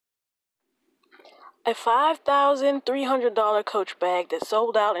A $5,300 Coach bag that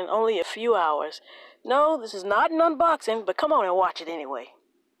sold out in only a few hours. No, this is not an unboxing, but come on and watch it anyway.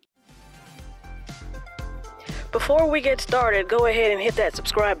 Before we get started, go ahead and hit that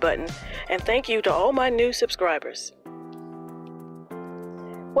subscribe button, and thank you to all my new subscribers.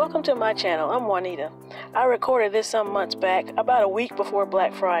 Welcome to my channel. I'm Juanita. I recorded this some months back, about a week before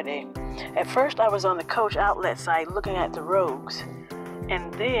Black Friday. At first I was on the Coach outlet site looking at the Rogues,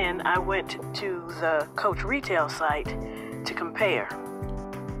 and then I went to the Coach retail site to compare.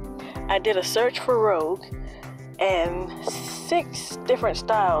 I did a search for Rogue, and 6 different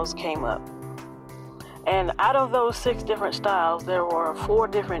styles came up. And out of those 6 different styles, there were 4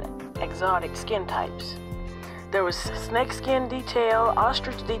 different exotic skin types. There was snake skin detail,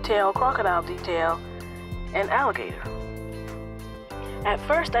 ostrich detail, crocodile detail, and alligator. At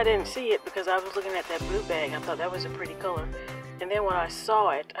first I didn't see it because I was looking at that blue bag. I thought that was a pretty color. And then when I saw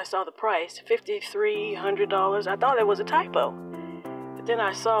it, I saw the price, $5,300. I thought it was a typo. But then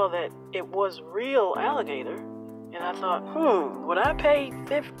I saw that it was real alligator. And I thought, would I pay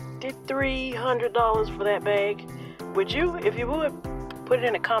 $5,300 for that bag? Would you? If you would, put it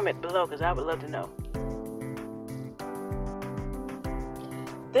in a comment below because I would love to know.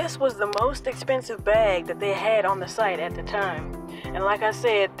 This was the most expensive bag that they had on the site at the time. And like I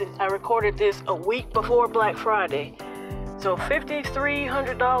said, I recorded this a week before Black Friday. So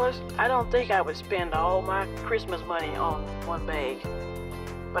 $5,300, I don't think I would spend all my Christmas money on one bag.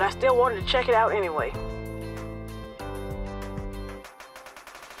 But I still wanted to check it out anyway.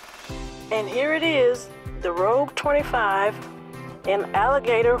 And here it is, the Rogue 25 in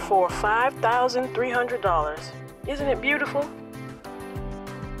alligator for $5,300. Isn't it beautiful?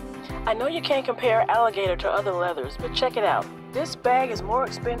 I know you can't compare alligator to other leathers, but check it out. This bag is more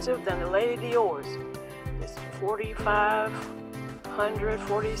expensive than the Lady Dior's. It's $4,500,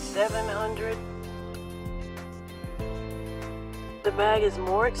 $4,700. The bag is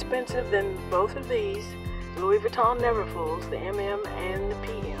more expensive than both of these, Louis Vuitton Neverfulls, the MM and the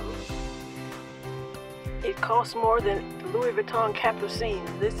PM. It costs more than Louis Vuitton Capucine.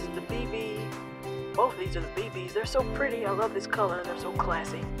 This is the BB. Both of these are the BBs. They're so pretty. I love this color. They're so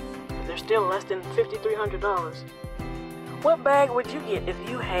classy. They're still less than $5,300. What bag would you get if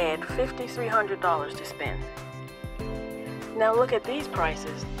you had $5,300 to spend? Now look at these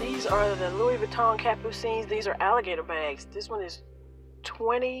prices. These are the Louis Vuitton Capucines. These are alligator bags. This one is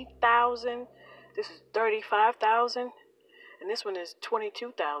 $20,000. This is $35,000. And this one is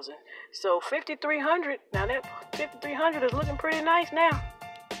 $22,000. So $5,300. Now that $5,300 is looking pretty nice now.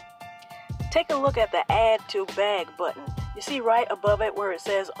 Take a look at the Add to Bag button. You see right above it where it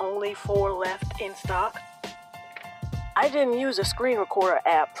says only 4 left in stock? I didn't use a screen recorder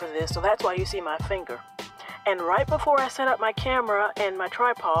app for this, so that's why you see my finger. And right before I set up my camera and my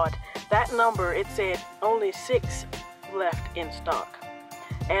tripod, that number, it said only 6 left in stock.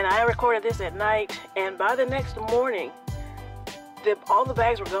 And I recorded this at night, and by the next morning, all the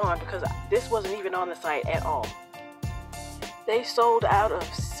bags were gone because this wasn't even on the site at all. They sold out of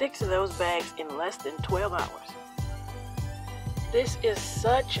 6 of those bags in less than 12 hours. This is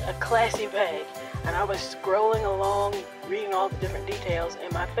such a classy bag, and I was scrolling along, reading all the different details, and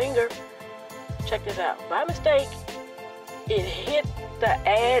my finger, check this out, by mistake, it hit the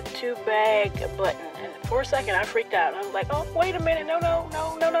Add to Bag button, and for a second I freaked out. I was like, oh, wait a minute, no.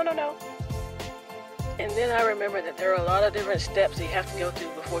 And then I remembered that there are a lot of different steps you have to go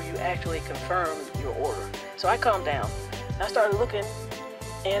through before you actually confirm your order. So I calmed down. I started looking,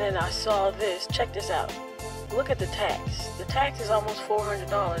 and then I saw this. Check this out. Look at the tax. The tax is almost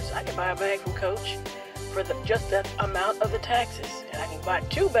 $400. I can buy a bag from Coach for just that amount of the taxes. And I can buy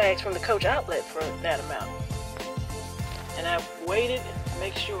 2 bags from the Coach outlet for that amount. And I waited to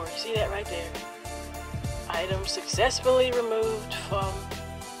make sure. You see that right there? Item successfully removed from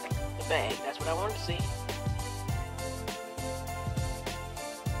the bag. That's what I wanted to see.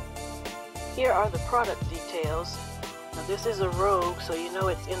 Here are the product details. Now this is a Rogue, so you know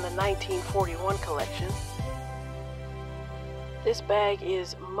it's in the 1941 collection. This bag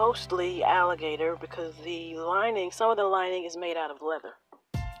is mostly alligator because the lining, some of the lining is made out of leather.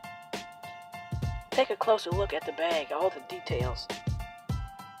 Take a closer look at the bag, all the details.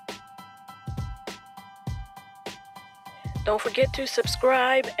 Don't forget to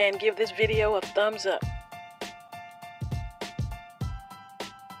subscribe and give this video a thumbs up.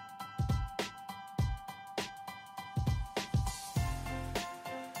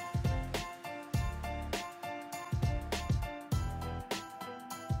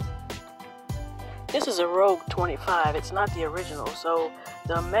 This is a Rogue 25. It's not the original, so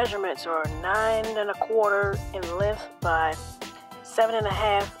the measurements are 9 1/4 in length by 7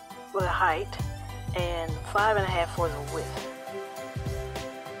 1/2 with height, and 5.5 for the width.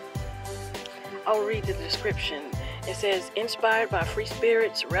 I'll read the description. It says, inspired by free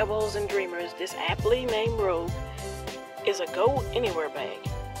spirits, rebels, and dreamers, this aptly named robe is a go-anywhere bag.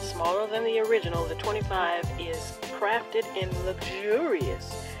 Smaller than the original, the 25 is crafted in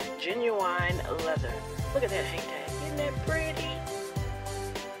luxurious, genuine leather. Look at that hang tag. Isn't that pretty?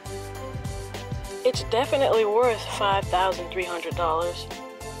 It's definitely worth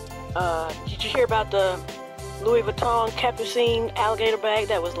 $5,300. Did you hear about the Louis Vuitton Capucine alligator bag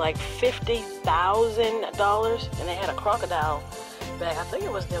that was like $50,000? And they had a crocodile bag. I think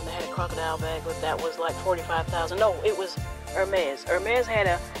it was them that had a crocodile bag, but that was like $45,000. No, it was Hermes. Hermes had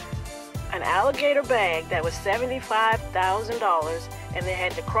an alligator bag that was $75,000, and they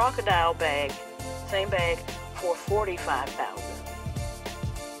had the crocodile bag, same bag, for $45,000.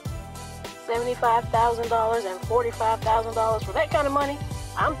 $75,000 and $45,000 for that kind of money?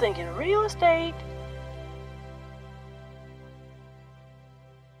 I'm thinking real estate.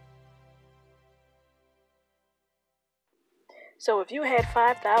 So if you had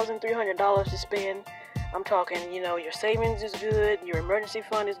 $5,300 to spend, I'm talking, you know, your savings is good, your emergency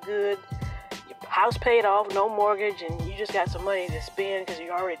fund is good, your house paid off, no mortgage, and you just got some money to spend because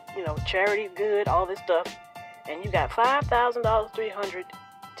you already, you know, charity's good, all this stuff, and you got $5,300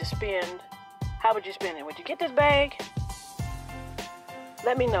 to spend. How would you spend it? Would you get this bag?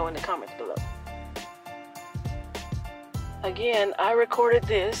 Let me know in the comments below. Again, I recorded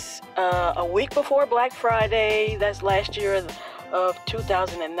this a week before Black Friday. That's last year of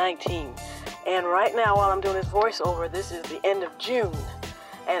 2019. And right now, while I'm doing this voiceover, this is the end of June.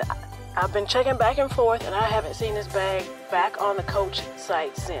 And I've been checking back and forth, and I haven't seen this bag back on the Coach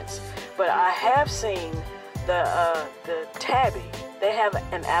site since. But I have seen the tabby. They have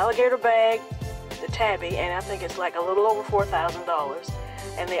an alligator bag, the tabby, and I think it's like a little over $4,000.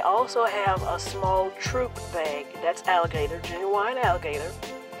 And they also have a small troop bag. That's alligator, genuine alligator.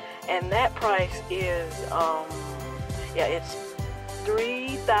 And that price is, it's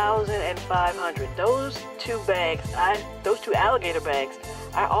 $3,500. Those two bags, those two alligator bags,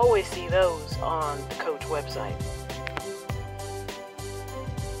 I always see those on the Coach website.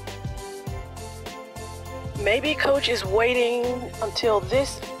 Maybe Coach is waiting until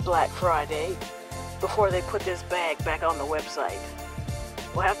this Black Friday before they put this bag back on the website.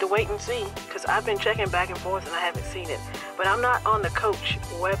 We'll have to wait and see, because I've been checking back and forth and I haven't seen it. But I'm not on the Coach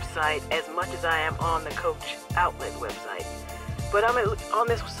website as much as I am on the Coach outlet website. But I'm on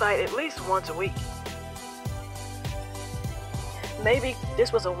this site at least once a week. Maybe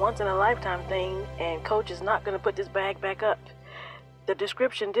this was a once-in-a-lifetime thing and Coach is not going to put this bag back up. The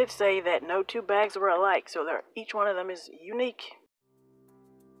description did say that no two bags were alike, so each one of them is unique.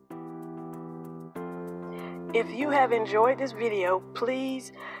 If you have enjoyed this video,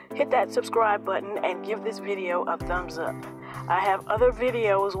 please hit that subscribe button and give this video a thumbs up. I have other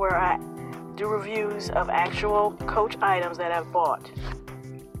videos where I do reviews of actual Coach items that I've bought.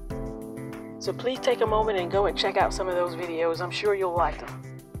 So please take a moment and go and check out some of those videos. I'm sure you'll like them.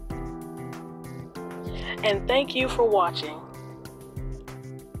 And thank you for watching.